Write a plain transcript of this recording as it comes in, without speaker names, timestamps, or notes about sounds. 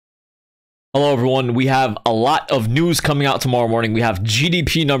Hello everyone, we have a lot of news coming out tomorrow morning. We have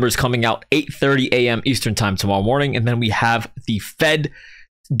GDP numbers coming out 8:30 a.m. Eastern time tomorrow morning, and then we have the Fed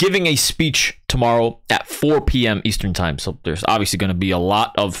giving a speech tomorrow at 4 p.m. Eastern time. So there's obviously going to be a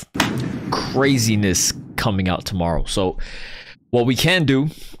lot of craziness coming out tomorrow. So what we can do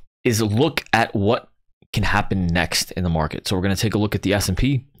is look at what can happen next in the market. So we're going to take a look at the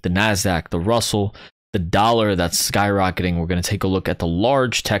S&P, the NASDAQ, the Russell, the dollar that's skyrocketing. We're going to take a look at the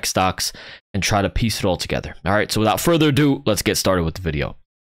large tech stocks and try to piece it all together. All right, so without further ado, let's get started with the video.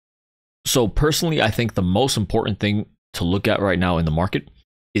 So personally, I think the most important thing to look at right now in the market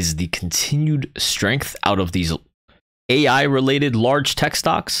is the continued strength out of these AI related large tech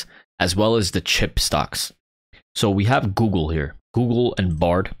stocks, as well as the chip stocks. So we have Google here, Google and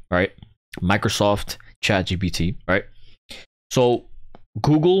Bard, right? Microsoft, ChatGPT, right? So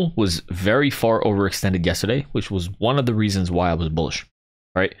Google was very far overextended yesterday, which was one of the reasons why I was bullish,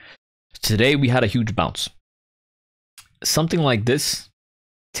 right? Today we had a huge bounce. Something like this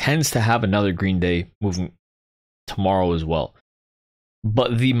tends to have another green day moving tomorrow as well.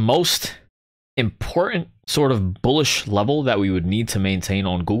 But the most important sort of bullish level that we would need to maintain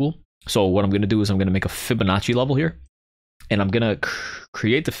on Google. So what I'm going to do is I'm going to make a Fibonacci level here, and I'm going to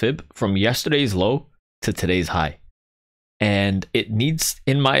create the fib from yesterday's low to today's high. And it needs,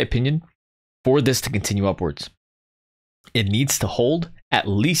 in my opinion, for this to continue upwards, it needs to hold at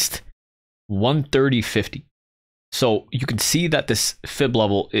least 130.50. So you can see that this fib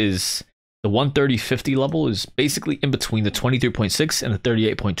level is, the 130.50 level is basically in between the 23.6 and the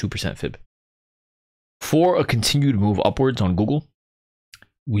 38.2% fib. For a continued move upwards on Google,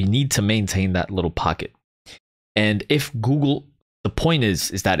 we need to maintain that little pocket. And if Google, the point is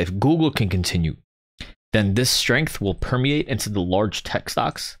that if Google can continue, then this strength will permeate into the large tech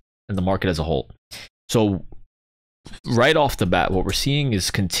stocks and the market as a whole. So right off the bat, what we're seeing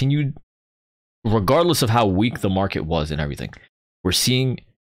is continued, regardless of how weak the market was and everything, we're seeing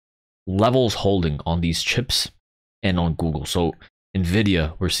levels holding on these chips and on Google. So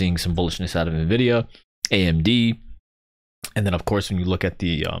Nvidia, we're seeing some bullishness out of Nvidia, AMD, and then of course when you look at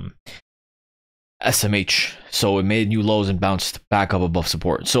the SMH, so it made new lows and bounced back up above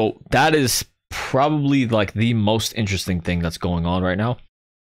support. So that is probably like the most interesting thing that's going on right now.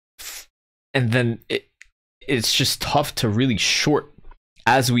 And then it's just tough to really short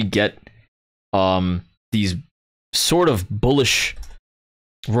as we get these sort of bullish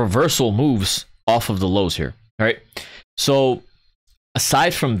reversal moves off of the lows here. All right, so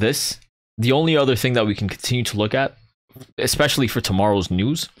aside from this, the only other thing that we can continue to look at, especially for tomorrow's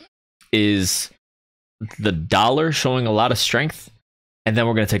news, is the dollar showing a lot of strength. And then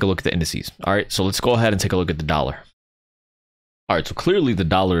we're going to take a look at the indices. All right, so let's go ahead and take a look at the dollar. All right, so clearly the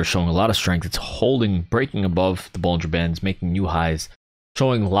dollar is showing a lot of strength. It's holding, breaking above the Bollinger Bands, making new highs,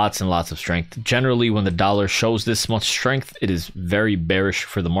 showing lots and lots of strength. Generally, when the dollar shows this much strength, it is very bearish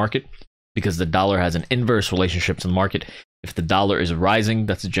for the market because the dollar has an inverse relationship to the market. If the dollar is rising,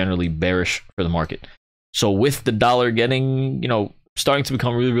 that's generally bearish for the market. So with the dollar getting, starting to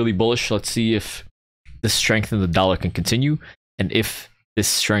become really, really bullish, let's see if the strength in the dollar can continue. And if this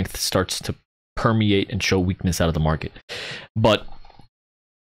strength starts to permeate and show weakness out of the market. But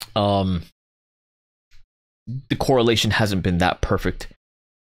the correlation hasn't been that perfect.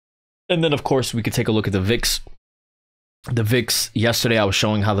 And then of course we could take a look at the VIX. The VIX, yesterday I was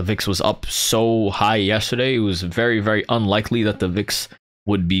showing how the VIX was up so high yesterday. It was very, very unlikely that the VIX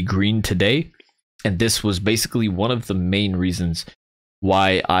would be green today. And this was basically one of the main reasons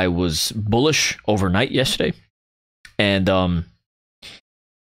why I was bullish overnight yesterday. And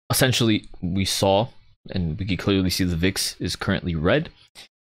essentially we saw, and we can clearly see the VIX is currently red,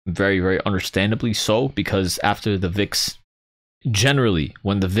 very, very understandably so, because after the VIX, generally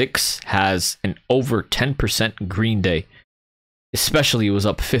when the VIX has an over 10% green day, especially it was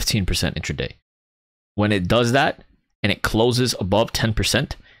up 15% intraday. When it does that and it closes above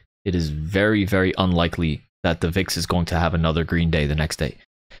 10%, it is very, very unlikely that the VIX is going to have another green day the next day.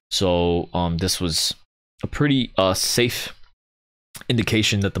 So this was a pretty safe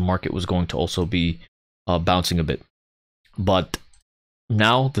indication that the market was going to also be bouncing a bit. But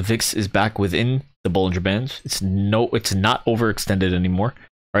now the VIX is back within the Bollinger Bands. It's not overextended anymore,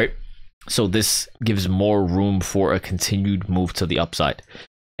 right? So this gives more room for a continued move to the upside.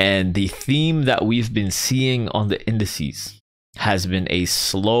 And the theme that we've been seeing on the indices has been a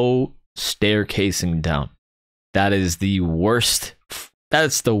slow staircasing down. That is the worst.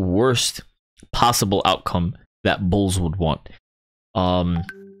 That's the worst possible outcome that bulls would want.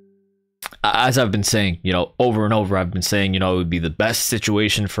 As I've been saying, over and over, I've been saying, it would be the best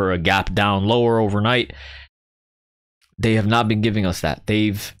situation for a gap down lower overnight. They have not been giving us that.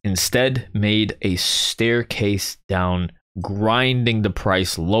 They've instead made a staircase down, grinding the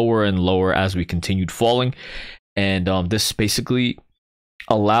price lower and lower as we continued falling. And this basically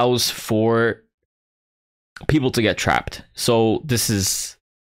allows for people to get trapped. So this is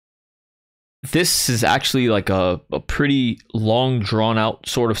actually like a pretty long, drawn out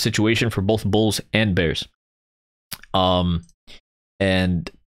sort of situation for both bulls and bears. And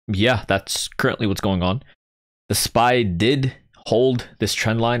yeah, that's currently what's going on. The SPY did hold this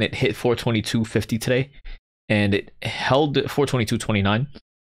trend line. It hit 422.50 today, and it held 422.29.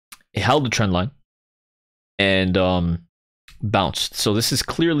 It held the trend line and bounced. So this is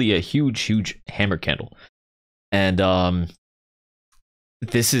clearly a huge hammer candle. And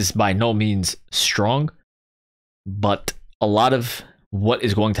this is by no means strong, but a lot of what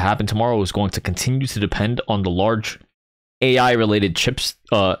is going to happen tomorrow is going to continue to depend on the large AI related chips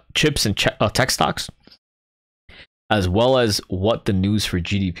and tech stocks, as well as what the news for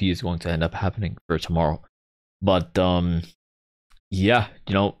GDP is going to end up happening for tomorrow. But yeah,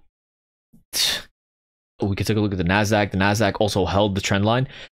 you know, we could take a look at the NASDAQ. The NASDAQ also held the trend line.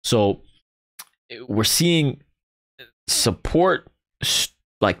 So we're seeing support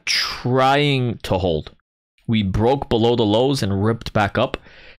like trying to hold. We broke below the lows and ripped back up.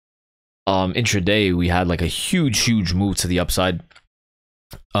 Intraday, we had like a huge move to the upside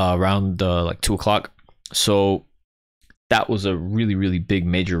around like 2 o'clock. So that was a really big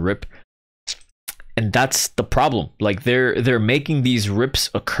major rip. And that's the problem. Like they're making these rips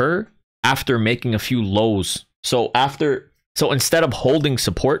occur after making a few lows. So instead of holding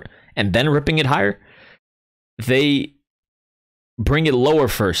support and then ripping it higher, they bring it lower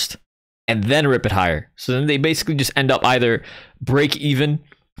first and then rip it higher. So then they basically just end up either break even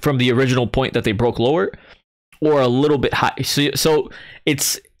from the original point that they broke lower, or a little bit high. So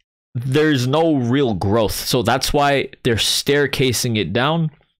there's no real growth. So that's why they're staircasing it down,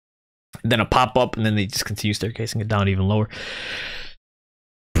 then a pop up, and then they just continue staircasing it down even lower.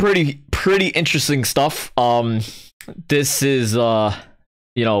 Pretty interesting stuff. This is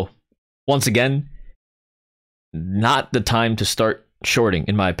you know, once again, not the time to start shorting,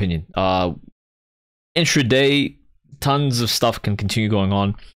 in my opinion. Intraday, tons of stuff can continue going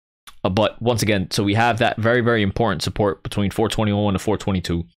on, but once again, so we have that very important support between 421 and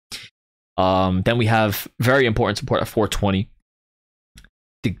 422. Then we have very important support at 420.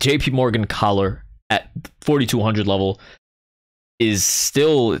 The JPM Collar at 4200 level is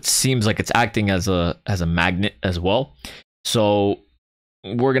still, it seems like it's acting as a magnet as well. So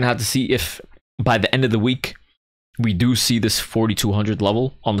we're gonna have to see if by the end of the week we do see this 4200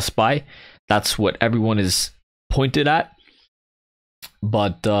 level on the SPY. That's what everyone is pointed at.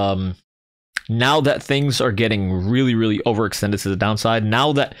 But now that things are getting really overextended to the downside,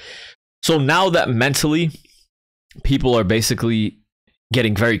 now that mentally people are basically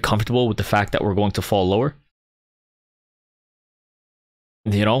getting very comfortable with the fact that we're going to fall lower,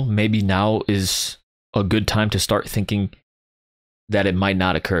 you know, maybe now is a good time to start thinking that it might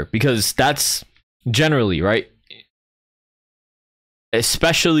not occur, because that's generally right,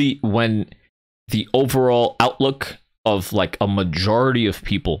 especially when the overall outlook of like a majority of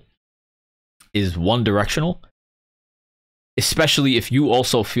people is one directional, especially if you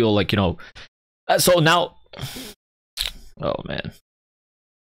also feel like, you know, so now, oh man.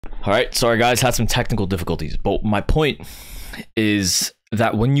 All right, sorry guys, had some technical difficulties, but my point is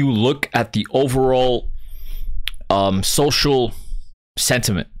that when you look at the overall social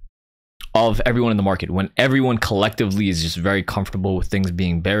sentiment of everyone in the market, when everyone collectively is just very comfortable with things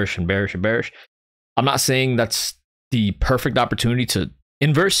being bearish, I'm not saying that's the perfect opportunity to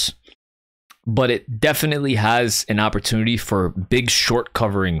inverse, but it definitely has an opportunity for big short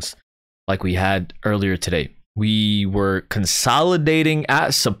coverings like we had earlier today. We were consolidating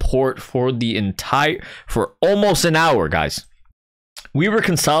at support for almost an hour, guys. We were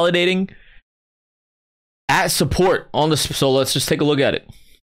consolidating at support on the, so let's just take a look at it.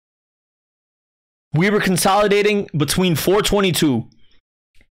 We were consolidating between 422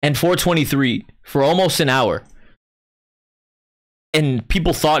 and 423 for almost an hour. And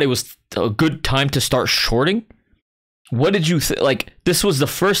people thought it was a good time to start shorting. What did you think? Like, this was the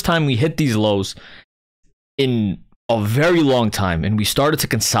first time we hit these lows in a very long time, and we started to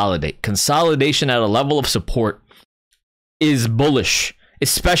consolidate. Consolidation at a level of support is bullish,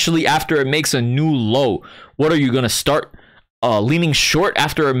 especially after it makes a new low. What are you going to start leaning short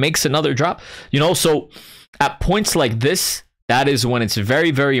after it makes another drop? You know, so at points like this, that is when it's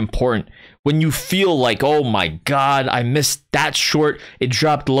very important. When you feel like, oh my God, I missed that short, it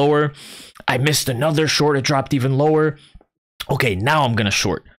dropped lower. I missed another short, it dropped even lower. Okay, now I'm going to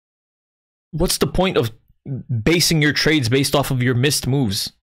short. What's the point of basing your trades based off of your missed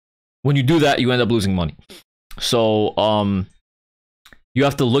moves. When you do that, you end up losing money. So you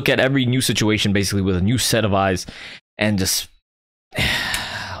have to look at every new situation basically with a new set of eyes, and just it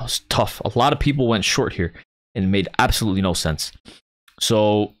was tough. A lot of people went short here and it made absolutely no sense.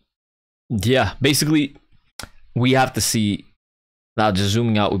 So yeah, basically we have to see, now just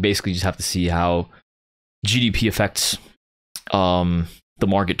zooming out, we basically just have to see how GDP affects the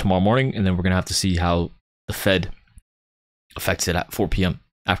market tomorrow morning, and then we're gonna have to see how the Fed affects it at 4 p.m.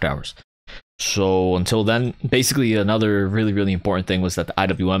 after hours. So until then, basically another really important thing was that the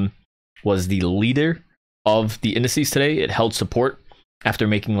IWM was the leader of the indices today. It held support after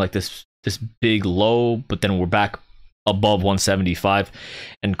making like this big low, but then we're back above 175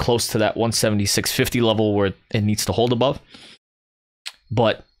 and close to that 176.50 level where it needs to hold above.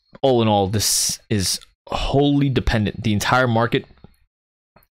 But all in all, this is wholly dependent. The entire market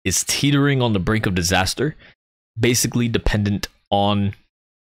is teetering on the brink of disaster, basically dependent on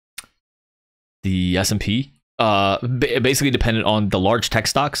the S&P, basically dependent on the large tech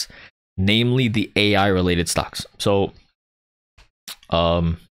stocks, namely the AI related stocks. So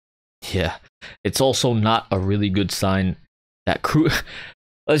yeah, it's also not a really good sign that crude.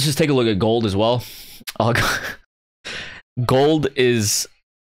 Let's just take a look at gold as well. Gold is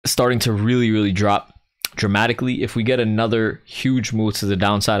starting to really drop dramatically. If we get another huge move to the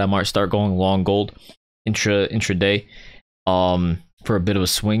downside, I might start going long gold intraday for a bit of a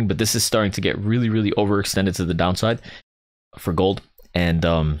swing, but this is starting to get really overextended to the downside for gold. And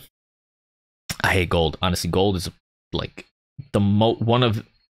I hate gold. Honestly, gold is like one of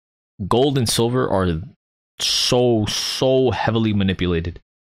gold and silver are so heavily manipulated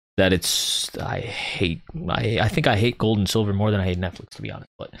that it's I think I hate gold and silver more than I hate Netflix, to be honest.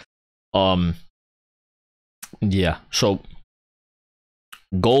 But yeah, so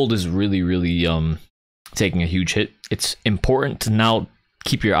gold is really taking a huge hit. It's important to now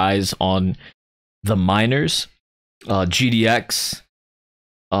keep your eyes on the miners, GDX,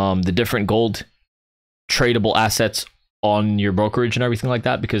 the different gold tradable assets on your brokerage and everything like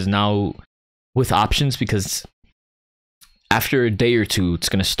that, because now with options, because after a day or two, it's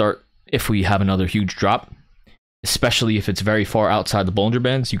going to start, if we have another huge drop, especially if it's very far outside the Bollinger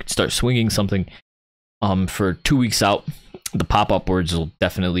Bands, you could start swinging something for 2 weeks out. The pop upwards will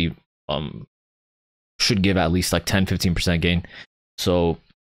definitely should give at least like 10-15% gain. So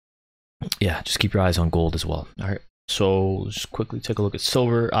yeah, just keep your eyes on gold as well. All right, so just quickly take a look at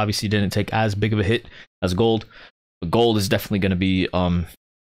silver. Obviously didn't take as big of a hit as gold, but gold is definitely going to be a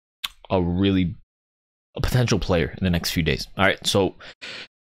potential player in the next few days. All right, so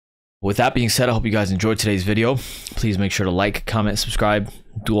with that being said, I hope you guys enjoyed today's video. Please make sure to like, comment, subscribe,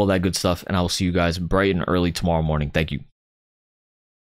 do all that good stuff, and I will see you guys bright and early tomorrow morning. Thank you.